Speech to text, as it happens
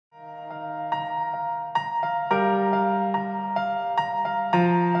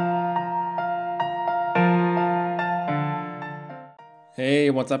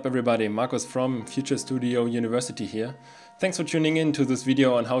Hey, what's up everybody? Markus from Future Studio University here. Thanks for tuning in to this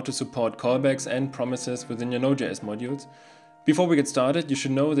video on how to support callbacks and promises within your Node.js modules. Before we get started, you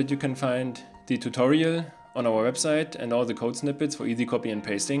should know that you can find the tutorial on our website and all the code snippets for easy copy and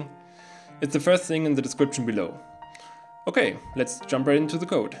pasting. It's the first thing in the description below. Okay, let's jump right into the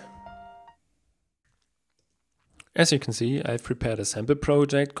code. As you can see, I've prepared a sample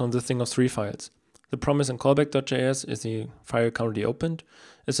project consisting of 3 files. The promise and callback.js is the file currently opened,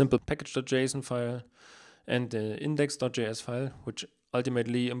 a simple package.json file, and the index.js file, which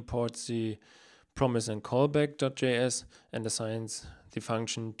ultimately imports the promise and callback.js and assigns the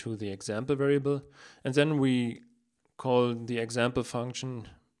function to the example variable. And then we call the example function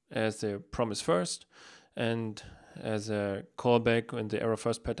as the promise first and as a callback in the error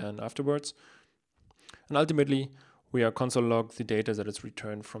first pattern afterwards. And ultimately, we are console log the data that is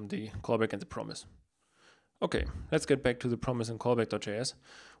returned from the callback and the promise. Okay, let's get back to the promise and callback.js.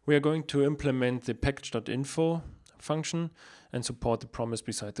 We are going to implement the package.info function and support the promise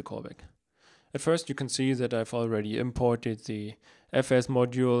beside the callback. At first, you can see that I've already imported the fs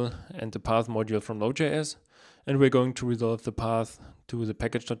module and the path module from Node.js, and we're going to resolve the path to the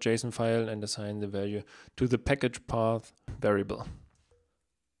package.json file and assign the value to the package path variable.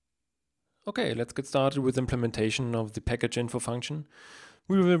 Okay, let's get started with implementation of the package info function.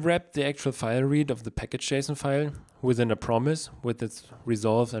 We will wrap the actual file read of the package.json file within a promise with its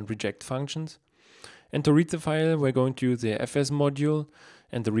resolve and reject functions. And to read the file, we're going to use the fs module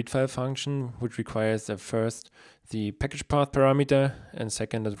and the readFile function, which requires first the package path parameter and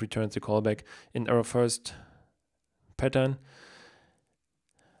second it returns the callback in error first pattern.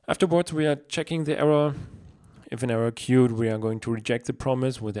 Afterwards, we are checking the error. If an error occurred, we are going to reject the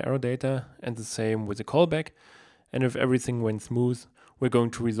promise with the error data and the same with the callback. And if everything went smooth, we're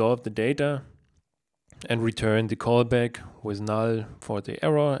going to resolve the data and return the callback with null for the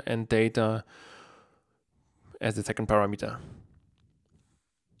error and data as the second parameter.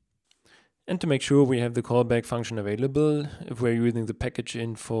 And to make sure we have the callback function available, if we're using the package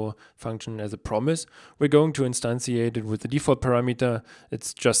info function as a promise, we're going to instantiate it with the default parameter.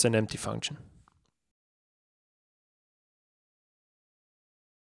 It's just an empty function.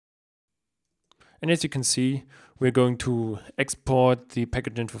 And as you can see, we're going to export the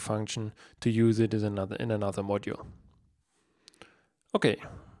package info function to use it in another module. Okay,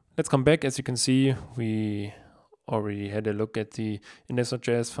 let's come back. As you can see, we already had a look at the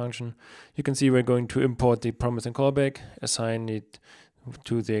index.js function. You can see we're going to import the promise and callback, assign it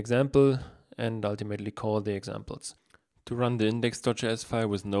to the example, and ultimately call the examples. To run the index.js file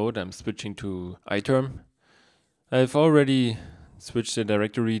with Node, I'm switching to iterm. I've already switched the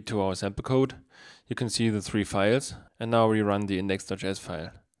directory to our sample code. You can see the 3 files, and now we run the index.js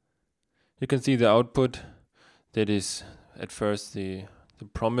file. You can see the output that is at first the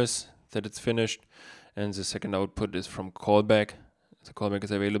promise that it's finished, and the second output is from callback. The callback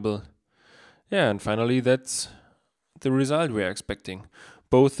is available. Yeah, and finally that's the result we are expecting.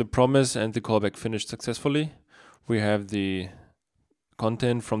 Both the promise and the callback finished successfully. We have the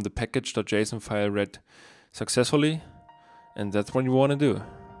content from the package.json file read successfully, and that's what you want to do.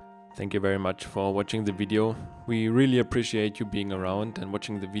 Thank you very much for watching the video. We really appreciate you being around and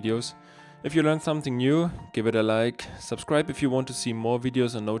watching the videos. If you learned something new, give it a like. Subscribe if you want to see more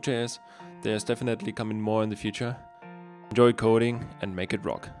videos on Node.js. There's definitely coming more in the future. Enjoy coding and make it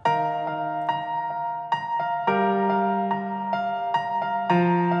rock.